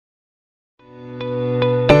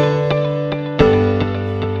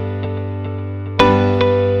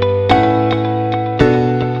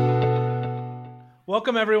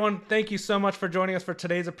Welcome, everyone. Thank you so much for joining us for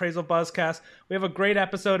today's Appraisal Buzzcast. We have a great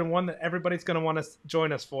episode and one that everybody's going to want to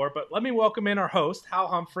join us for. But let me welcome in our host, Hal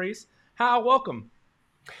Humphreys. Hal, welcome.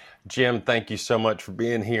 Jim, thank you so much for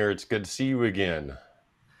being here. It's good to see you again.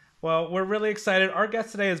 Well, we're really excited. Our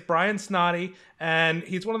guest today is Brian Snoddy, and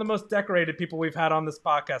he's one of the most decorated people we've had on this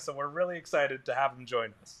podcast, so we're really excited to have him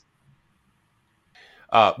join us.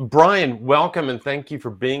 Brian, welcome and thank you for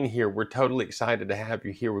being here. We're totally excited to have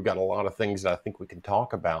you here. We've got a lot of things that I think we can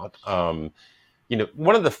talk about.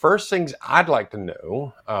 One of the first things I'd like to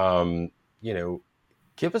know,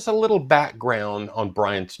 give us a little background on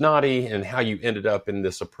Brian Snoddy and how you ended up in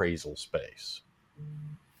this appraisal space.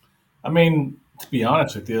 I mean, to be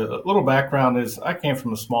honest with you, a little background is I came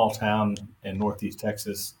from a small town in Northeast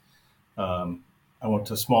Texas. I went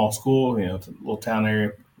to a small school, it's a little town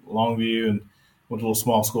area, Longview, and went to a little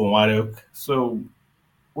small school in White Oak. So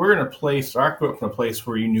we're in a place, I grew up in a place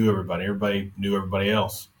where you knew everybody knew everybody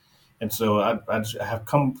else. And so I have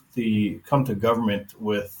come to government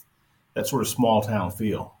with that sort of small town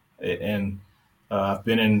feel. And I've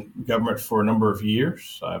been in government for a number of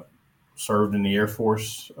years. I've served in the Air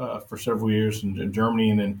Force for several years in Germany,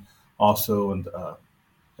 and then also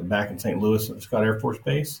back in St. Louis at Scott Air Force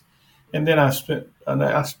Base. And then I spent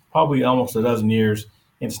probably almost a dozen years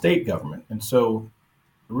in state government. And so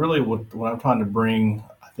really what I'm trying to bring,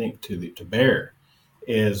 I think, to bear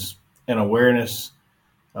is an awareness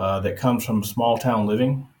that comes from small town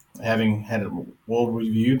living, having had a world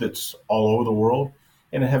review that's all over the world,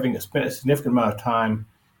 and having spent a significant amount of time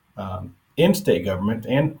in state government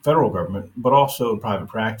and federal government, but also in private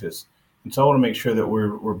practice. And so I want to make sure that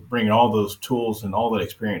we're bringing all those tools and all that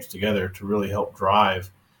experience together to really help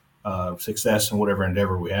drive success in whatever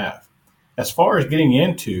endeavor we have. As far as getting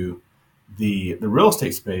into the real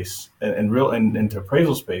estate space and into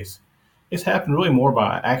appraisal space, it's happened really more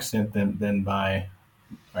by accident than by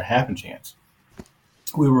happen chance.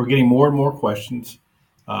 We were getting more and more questions.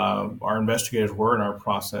 Our investigators were in our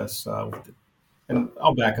process, and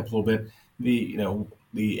I'll back up a little bit.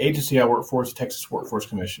 The agency I work for is the Texas Workforce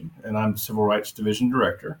Commission, and I'm the Civil Rights Division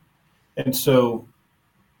Director. And so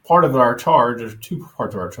part of our charge, there's two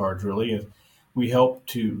parts of our charge really, is we help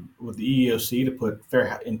with the EEOC to put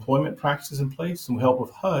fair employment practices in place, and we help with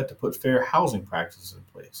HUD to put fair housing practices in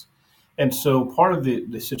place. And so part of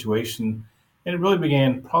the situation, and it really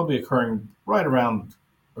began probably occurring right around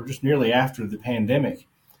or just nearly after the pandemic,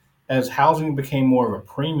 as housing became more of a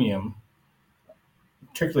premium,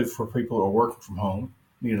 particularly for people who are working from home,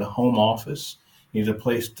 needed a home office, needed a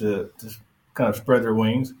place to kind of spread their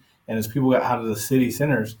wings. And as people got out of the city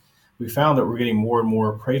centers, we found that we're getting more and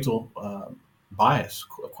more appraisal bias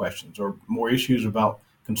questions or more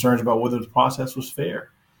concerns about whether the process was fair.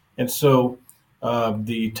 And so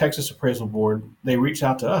the Texas Appraisal Board, they reached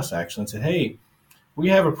out to us actually and said, hey, we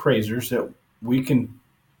have appraisers that we can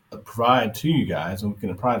provide to you guys, and we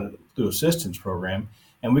can provide through assistance program,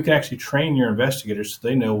 and we can actually train your investigators so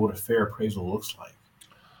they know what a fair appraisal looks like.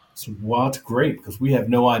 So, well, it's great because we have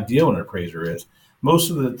no idea what an appraiser is. Most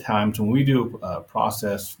of the times when we do a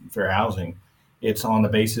process fair housing, it's on the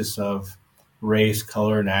basis of race,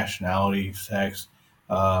 color, nationality, sex,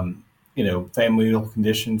 family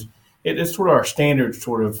conditions. It's sort of our standard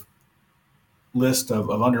sort of list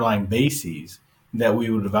of underlying bases that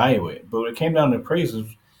we would evaluate. But when it came down to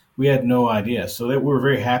appraisals, we had no idea. So we were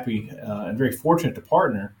very happy and very fortunate to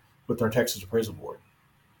partner with our Texas Appraisal Board.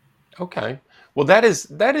 Okay. Well, that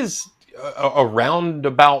is a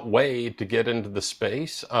roundabout way to get into the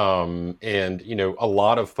space. And, a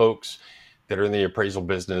lot of folks that are in the appraisal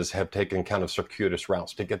business have taken kind of circuitous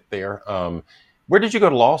routes to get there. Where did you go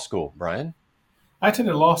to law school, Brian? I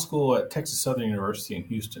attended law school at Texas Southern University in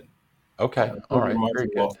Houston. Okay. All right. Very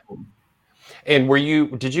good. And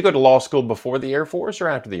did you go to law school before the Air Force or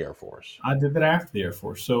after the Air Force? I did that after the Air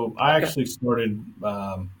Force. So I actually started,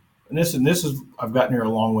 and this is, I've gotten here a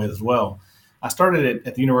long way as well. I started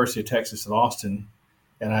at the University of Texas at Austin,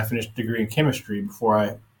 and I finished a degree in chemistry before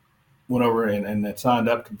I went over and signed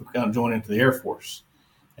up to join into the Air Force.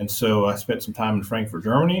 And so I spent some time in Frankfurt,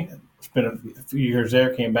 Germany, spent a few years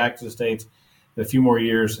there, came back to the States, did a few more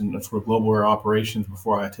years in sort of global air operations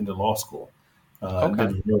before I attended law school.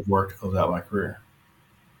 Did real work to close out my career.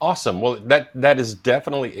 Awesome. Well, that is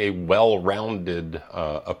definitely a well-rounded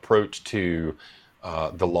approach to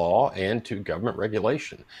the law and to government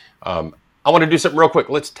regulation. I want to do something real quick.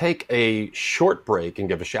 Let's take a short break and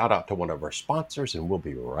give a shout out to one of our sponsors, and we'll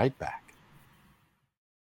be right back.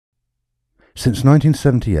 Since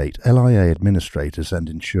 1978, LIA Administrators and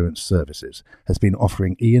Insurance Services has been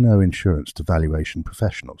offering E&O insurance to valuation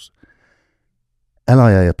professionals.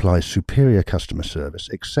 LIA applies superior customer service,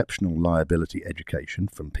 exceptional liability education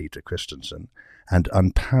from Peter Christensen, and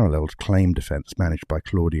unparalleled claim defence managed by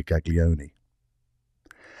Claudia Gaglioni.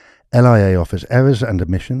 LIA offers errors and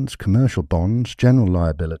omissions, commercial bonds, general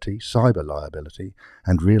liability, cyber liability,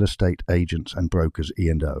 and real estate agents and brokers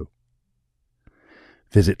E&O.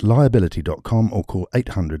 Visit liability.com or call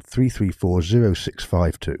 800 334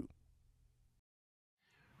 0652.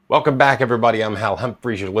 Welcome back, everybody. I'm Hal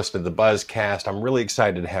Humphreys. You're listening to the Buzzcast. I'm really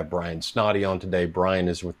excited to have Brian Snoddy on today. Brian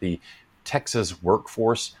is with the Texas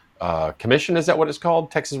Workforce Commission. Is that what it's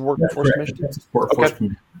called? Texas Workforce Commission? Texas Workforce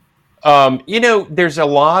Commission. There's a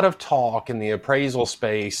lot of talk in the appraisal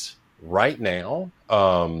space right now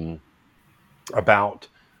about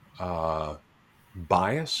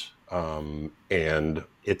bias and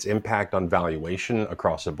its impact on valuation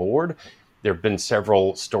across the board. There have been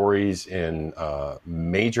several stories in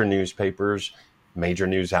major newspapers, major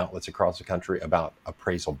news outlets across the country about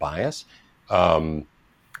appraisal bias. I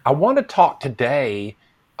want to talk today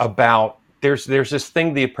about there's this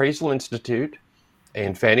thing, the Appraisal Institute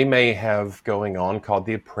and Fannie Mae have going on called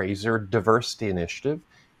the Appraiser Diversity Initiative.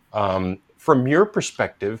 From your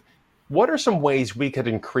perspective, what are some ways we could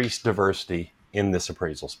increase diversity in this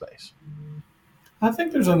appraisal space? I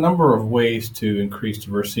think there's a number of ways to increase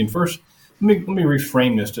diversity. And first, let me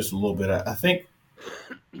reframe this just a little bit. I think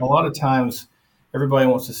a lot of times everybody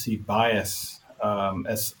wants to see bias and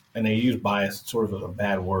they use bias sort of as a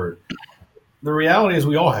bad word. The reality is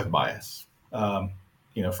we all have bias.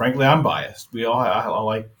 Frankly, I'm biased. I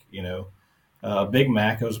like, a Big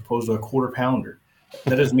Mac as opposed to a quarter pounder.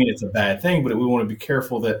 That doesn't mean it's a bad thing, but we want to be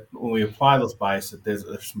careful that when we apply those biases, that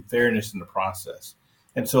there's some fairness in the process.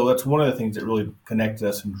 And so that's one of the things that really connected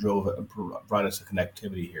us and drove it and provided us a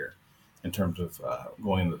connectivity here in terms of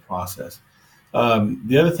going into the process.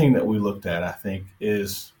 The other thing that we looked at, I think,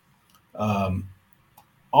 is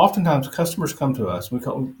oftentimes customers come to us. We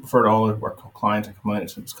refer to all of our clients and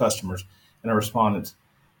clients as customers and our respondents,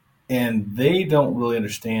 and they don't really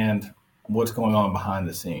understand what's going on behind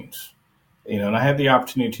the scenes. And I had the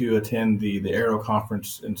opportunity to attend the Aero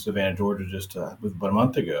conference in Savannah, Georgia, just about a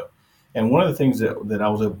month ago. And one of the things that I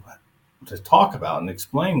was able to talk about and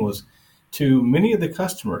explain was to many of the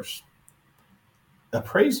customers,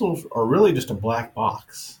 appraisals are really just a black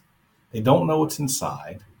box. They don't know what's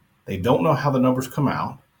inside. They don't know how the numbers come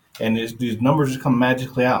out. And these numbers just come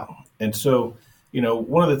magically out. And so,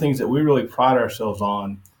 one of the things that we really pride ourselves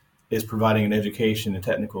on is providing an education and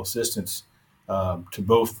technical assistance to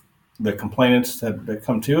both the complainants that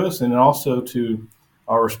come to us and also to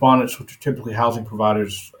our respondents, which are typically housing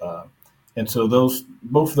providers. And so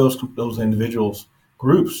both of those individuals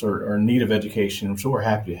groups are in need of education. So we're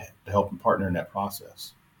happy to help and partner in that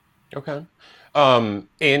process. Okay.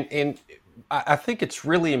 And I think it's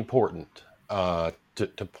really important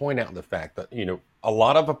to point out the fact that, a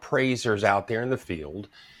lot of appraisers out there in the field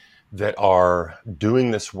that are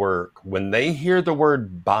doing this work, when they hear the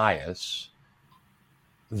word bias,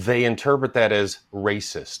 they interpret that as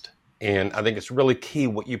racist. And I think it's really key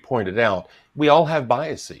what you pointed out. We all have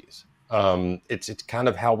biases. It's kind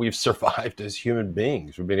of how we've survived as human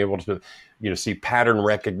beings. We've been able to, see pattern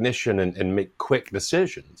recognition and make quick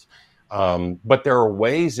decisions. But there are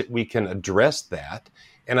ways that we can address that.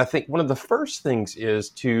 And I think one of the first things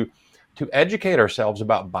is to educate ourselves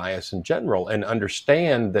about bias in general and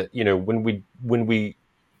understand that,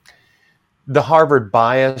 the Harvard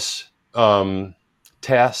bias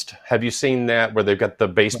test, have you seen that where they've got the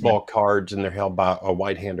baseball cards and they're held by a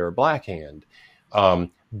white hand or a black hand?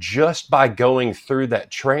 Just by going through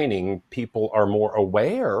that training, people are more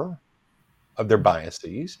aware of their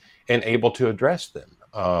biases and able to address them.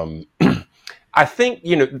 I think,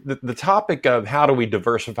 the topic of how do we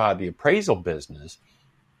diversify the appraisal business,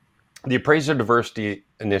 the Appraiser Diversity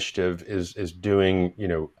Initiative is doing,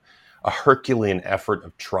 a Herculean effort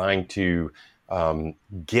of trying to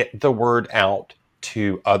get the word out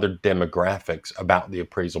to other demographics about the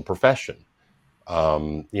appraisal profession.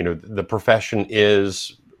 The profession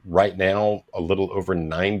is right now a little over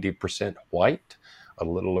 90% white, a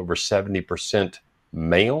little over 70%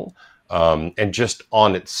 male. And just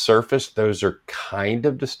on its surface, those are kind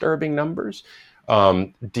of disturbing numbers.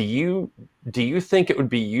 Do you think it would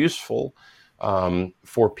be useful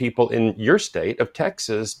for people in your state of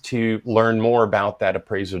Texas to learn more about that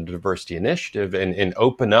Appraiser Diversity Initiative and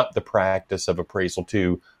open up the practice of appraisal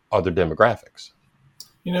to other demographics?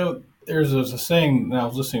 There's a saying that I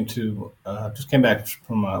was listening to, just came back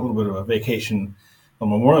from a little bit of a vacation on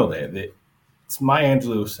Memorial Day. It's Maya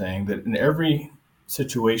Angelou saying that in every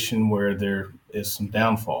situation where there is some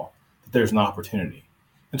downfall, that there's an opportunity.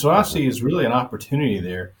 And so what I see is really an opportunity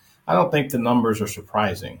there. I don't think the numbers are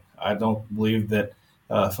surprising. I don't believe that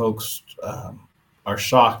folks are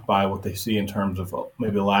shocked by what they see in terms of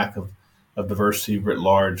maybe a lack of diversity writ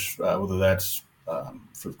large, whether that's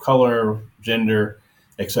for color, gender,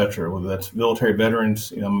 etc. Whether that's military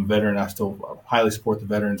veterans. I'm a veteran. I still highly support the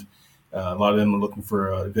veterans. A lot of them are looking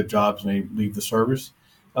for good jobs when they leave the service.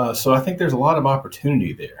 So I think there's a lot of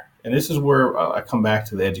opportunity there. And this is where I come back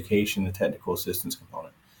to the education, the technical assistance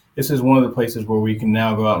component. This is one of the places where we can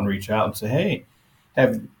now go out and reach out and say, hey,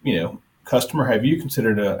 customer, have you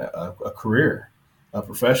considered a career, a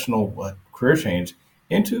professional career change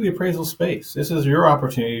into the appraisal space? This is your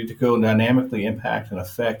opportunity to go dynamically impact and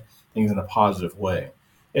affect things in a positive way.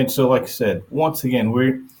 And so, like I said, once again,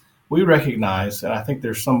 we recognize, and I think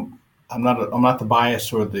there's some, I'm not the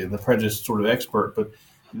bias or the prejudice sort of expert, but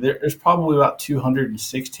there's probably about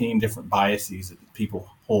 216 different biases that people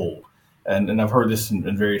hold. And I've heard this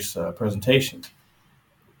in various presentations.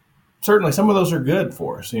 Certainly, some of those are good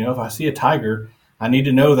for us. If I see a tiger, I need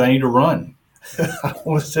to know that I need to run. I don't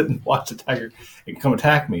want to sit and watch the tiger and come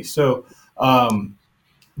attack me. So,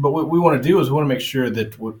 but what we want to do is we want to make sure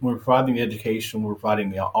that when we're providing the education, we're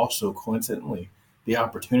providing also coincidentally the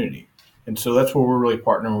opportunity. And so that's where we're really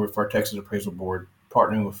partnering with our Texas Appraisal Board,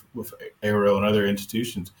 partnering with ARO and other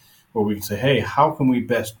institutions where we can say, hey, how can we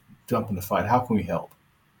best jump in the fight? How can we help?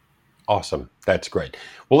 Awesome. That's great.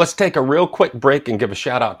 Well, let's take a real quick break and give a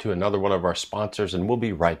shout out to another one of our sponsors, and we'll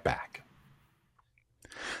be right back.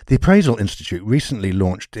 The Appraisal Institute recently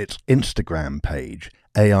launched its Instagram page,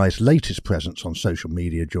 AI's latest presence on social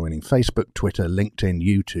media, joining Facebook, Twitter, LinkedIn,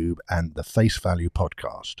 YouTube, and the Face Value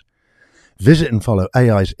podcast. Visit and follow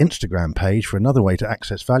AI's Instagram page for another way to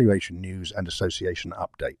access valuation news and association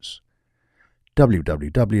updates.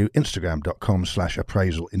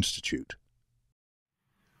 www.instagram.com/appraisalinstitute.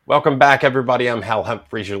 Welcome back, everybody. I'm Hal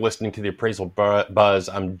Humphreys. You're listening to the Appraisal Buzz.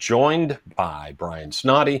 I'm joined by Brian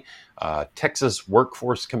Snoddy, Texas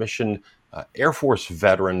Workforce Commission, Air Force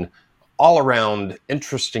veteran, all-around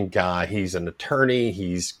interesting guy. He's an attorney.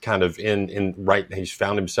 He's kind of he's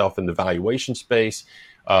found himself in the valuation space.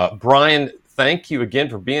 Brian, thank you again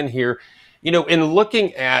for being here. In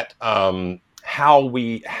looking at how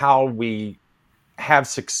we have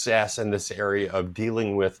success in this area of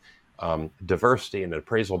dealing with diversity and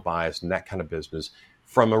appraisal bias and that kind of business,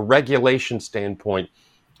 from a regulation standpoint,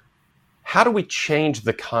 how do we change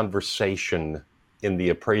the conversation in the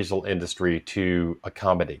appraisal industry to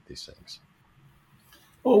accommodate these things?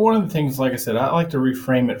 Well, one of the things, like I said, I like to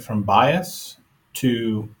reframe it from bias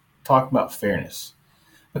to talk about fairness.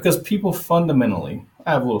 Because people fundamentally,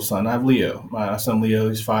 I have a little son, I have Leo. My son Leo,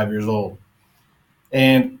 he's 5 years old.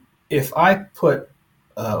 And if I put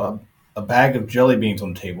a bag of jelly beans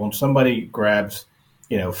on the table and somebody grabs,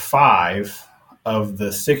 5 of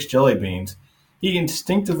the 6 jelly beans, he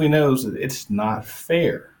instinctively knows that it's not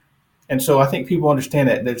fair. And so I think people understand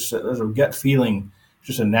that there's a gut feeling,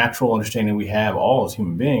 just a natural understanding we have all as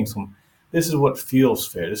human beings. This is what feels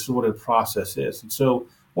fair. This is what a process is. And so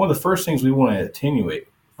one of the first things we want to attenuate,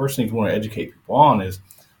 first things we want to educate people on is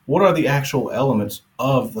what are the actual elements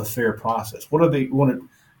of the fair process? What are they? We want to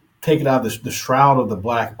take it out of the shroud of the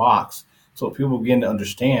black box so that people begin to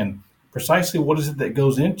understand precisely what is it that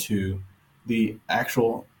goes into the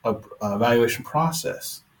actual evaluation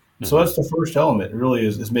process. Mm-hmm. So that's the first element. It really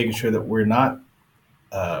is making sure that we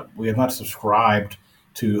have not subscribed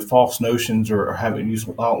to false notions or having used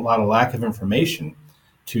a lot of lack of information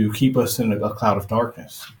to keep us in a cloud of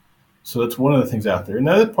darkness. So that's one of the things out there.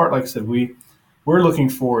 Another part, like I said, we're looking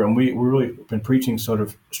for, and we're really been preaching sort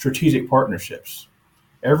of strategic partnerships.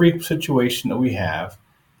 Every situation that we have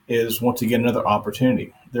is, once again, another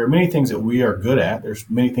opportunity. There are many things that we are good at. There's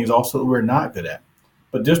many things also that we're not good at.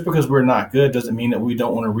 But just because we're not good doesn't mean that we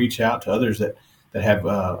don't want to reach out to others that have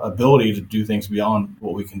ability to do things beyond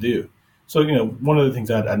what we can do. So, one of the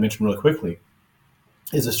things I'd mention really quickly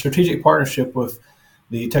is a strategic partnership with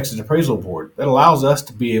the Texas Appraisal Board that allows us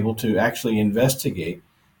to be able to actually investigate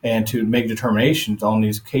and to make determinations on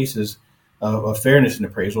these cases of fairness in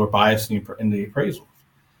appraisal or bias in the appraisal.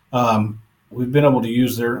 We've been able to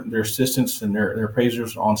use their assistants and their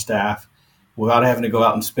appraisers on staff without having to go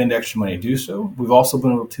out and spend extra money to do so. We've also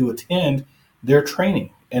been able to attend their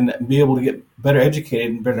training and be able to get better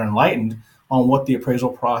educated and better enlightened on what the appraisal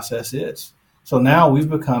process is. So now we've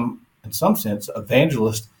become, in some sense,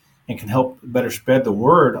 evangelists and can help better spread the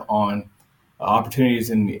word on opportunities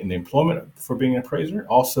in the employment for being an appraiser,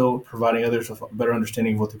 also providing others with a better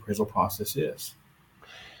understanding of what the appraisal process is.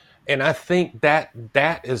 And I think that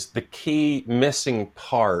is the key missing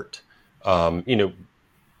part.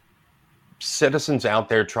 Citizens out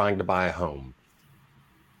there trying to buy a home,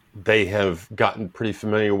 They have gotten pretty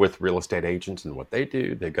familiar with real estate agents and what they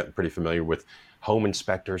do. They've gotten pretty familiar with home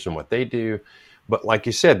inspectors and what they do. But like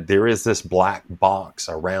you said, there is this black box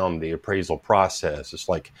around the appraisal process. It's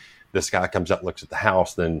like this guy comes out, looks at the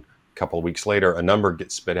house, then a couple of weeks later, a number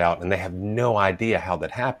gets spit out, and they have no idea how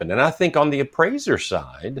that happened. And I think on the appraiser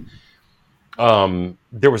side,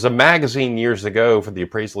 there was a magazine years ago for the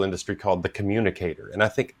appraisal industry called The Communicator. And I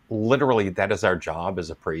think literally that is our job as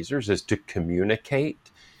appraisers, is to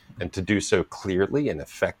communicate and to do so clearly and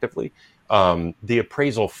effectively. The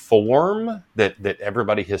appraisal form that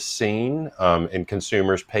everybody has seen and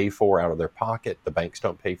consumers pay for out of their pocket, the banks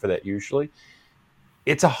don't pay for that usually.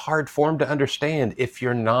 It's a hard form to understand if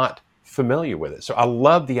you're not familiar with it. So I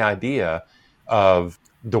love the idea of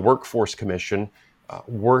the Workforce Commission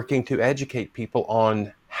working to educate people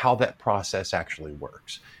on how that process actually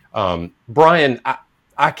works. Brian,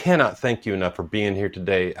 I cannot thank you enough for being here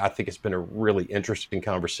today. I think it's been a really interesting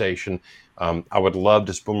conversation. I would love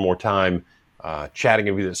to spend more time chatting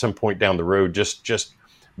with you at some point down the road, just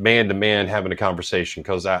man to man having a conversation,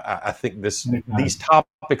 because I think these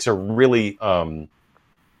topics are really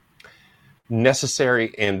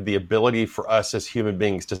necessary, and the ability for us as human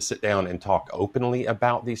beings to sit down and talk openly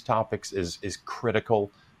about these topics is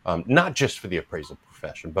critical, not just for the appraisal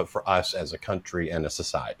profession, but for us as a country and a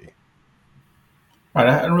society. All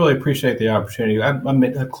right, I really appreciate the opportunity.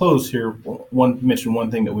 I close here. Mention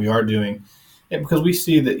one thing that we are doing, because we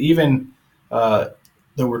see that even though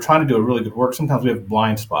we're trying to do a really good work, sometimes we have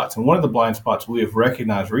blind spots. And one of the blind spots we have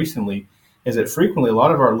recognized recently is that frequently a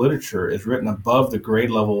lot of our literature is written above the grade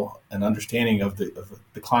level and understanding of the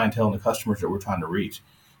clientele and the customers that we're trying to reach.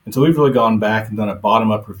 And so we've really gone back and done a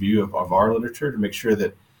bottom-up review of our literature to make sure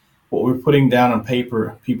that what we're putting down on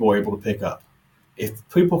paper, people are able to pick up. If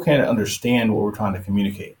people can't understand what we're trying to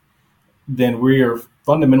communicate, then we are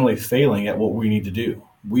fundamentally failing at what we need to do.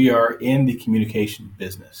 We are in the communication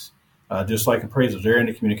business, just like appraisals. They're in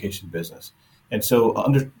the communication business. And so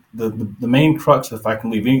under the main crux, if I can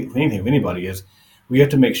leave anything of anybody, is we have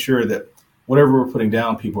to make sure that whatever we're putting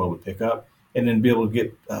down, people are able to pick up, and then be able to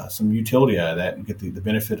get some utility out of that and get the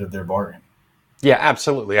benefit of their bargain. Yeah,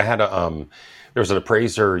 absolutely. I had there was an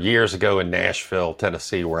appraiser years ago in Nashville,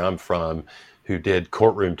 Tennessee, where I'm from, who did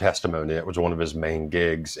courtroom testimony. That was one of his main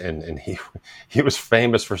gigs. And he was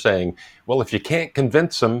famous for saying, well, if you can't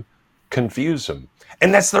convince them, confuse them.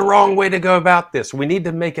 And that's the wrong way to go about this. We need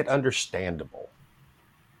to make it understandable.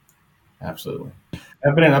 Absolutely.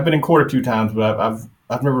 I've been in court a few times, but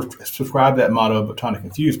I've never subscribed to that motto of trying to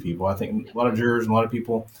confuse people. I think a lot of jurors and a lot of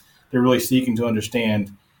people, they're really seeking to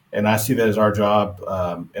understand. And I see that as our job.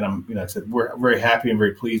 And I said, we're very happy and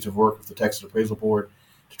very pleased to work with the Texas Appraisal Board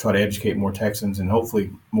to try to educate more Texans and hopefully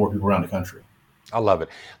more people around the country. I love it.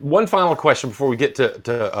 One final question before we get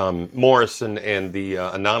to Morrison and the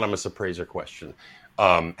anonymous appraiser question.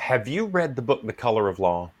 Have you read the book, The Color of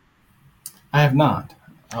Law? I have not.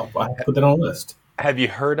 I'll put that on a list. Have you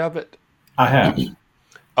heard of it? I have.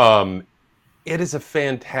 It is a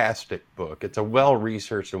fantastic book. It's a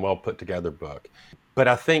well-researched and well-put-together book. But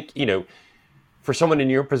I think, for someone in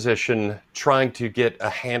your position trying to get a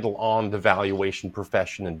handle on the valuation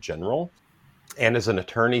profession in general, and as an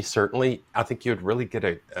attorney, certainly, I think you'd really get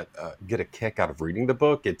a kick out of reading the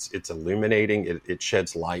book. It's illuminating. It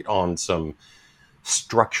sheds light on some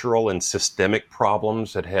structural and systemic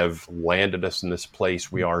problems that have landed us in this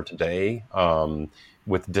place we are today,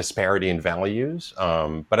 with disparity in values.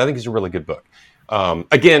 But I think it's a really good book.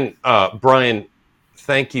 Again, Brian,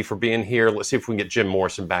 thank you for being here. Let's see if we can get Jim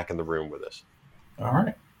Morrison back in the room with us. All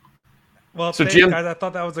right. Well, so thanks, Jim, guys. I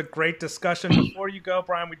thought that was a great discussion. Before you go,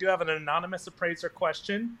 Brian, we do have an anonymous appraiser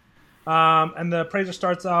question. And the appraiser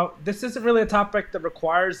starts out, this isn't really a topic that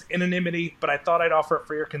requires anonymity, but I thought I'd offer it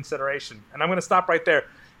for your consideration. And I'm going to stop right there.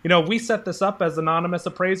 We set this up as anonymous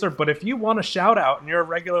appraiser, but if you want a shout out and you're a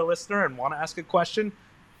regular listener and want to ask a question,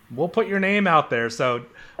 we'll put your name out there. So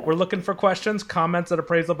we're looking for questions, comments at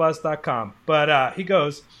appraisalbuzz.com. But he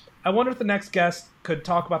goes, I wonder if the next guest could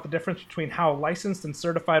talk about the difference between how licensed and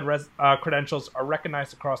certified credentials are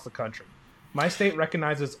recognized across the country. My state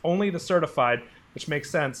recognizes only the certified, which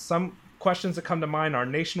makes sense. Some questions that come to mind are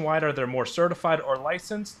nationwide, are there more certified or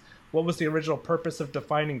licensed? What was the original purpose of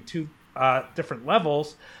defining two different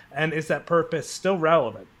levels? And is that purpose still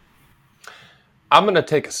relevant? I'm going to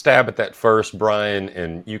take a stab at that first, Brian,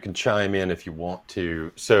 and you can chime in if you want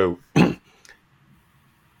to. So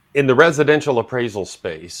in the residential appraisal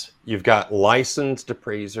space, you've got licensed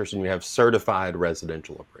appraisers and you have certified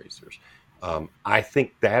residential appraisers. I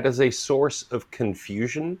think that is a source of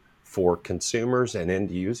confusion for consumers and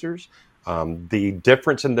end users. The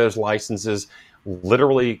difference in those licenses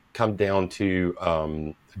literally come down to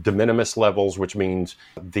de minimis levels, which means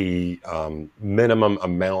the minimum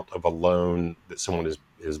amount of a loan that someone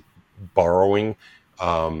is borrowing.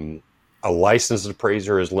 A licensed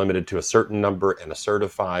appraiser is limited to a certain number, and a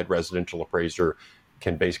certified residential appraiser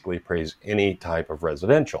can basically appraise any type of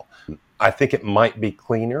residential. I think it might be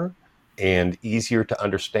cleaner and easier to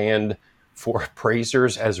understand for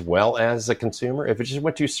appraisers as well as the consumer if it just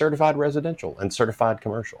went to certified residential and certified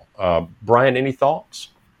commercial. Brian, any thoughts?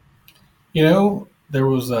 There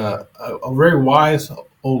was a very wise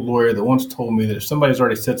old lawyer that once told me that if somebody's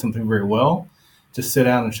already said something very well, just sit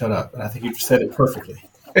down and shut up. And I think you've said it perfectly.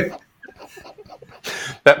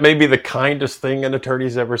 That may be the kindest thing an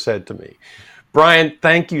attorney's ever said to me. Brian,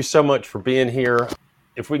 thank you so much for being here.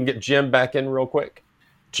 If we can get Jim back in real quick.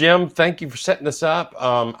 Jim, thank you for setting this up.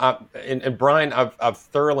 And Brian, I've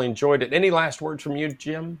thoroughly enjoyed it. Any last words from you,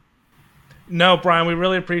 Jim? No, Brian, we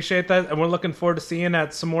really appreciate that. And we're looking forward to seeing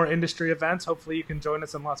at some more industry events. Hopefully you can join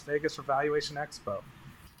us in Las Vegas for Valuation Expo.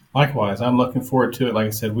 Likewise, I'm looking forward to it. Like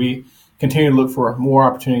I said, we continue to look for more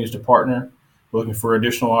opportunities to partner. We're looking for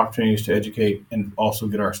additional opportunities to educate and also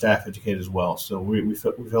get our staff educated as well. So we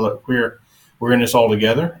feel that we're in this all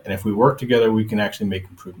together. And if we work together, we can actually make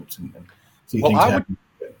improvements and see things happen.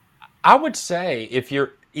 I would say if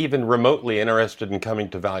you're even remotely interested in coming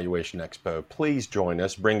to Valuation Expo, please join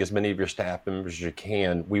us. Bring as many of your staff members as you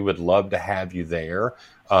can. We would love to have you there.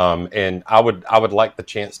 And I would like the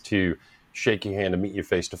chance to shake your hand and meet you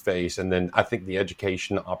face to face. And then I think the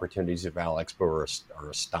education opportunities at Val Expo are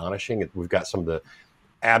astonishing. We've got some of the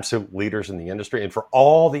absolute leaders in the industry. And for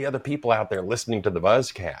all the other people out there listening to the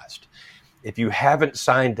Buzzcast, if you haven't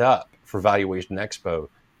signed up for Valuation Expo,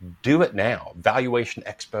 do it now.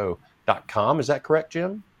 ValuationExpo.com. Is that correct,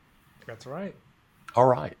 Jim? That's right. All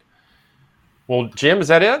right. Well, Jim, is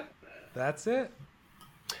that it? That's it.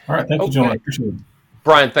 All right. Thank you, gentlemen. I appreciate it.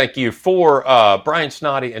 Brian, thank you. For Brian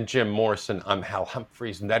Snoddy and Jim Morrison, I'm Hal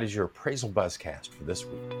Humphreys, and that is your Appraisal Buzzcast for this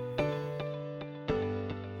week.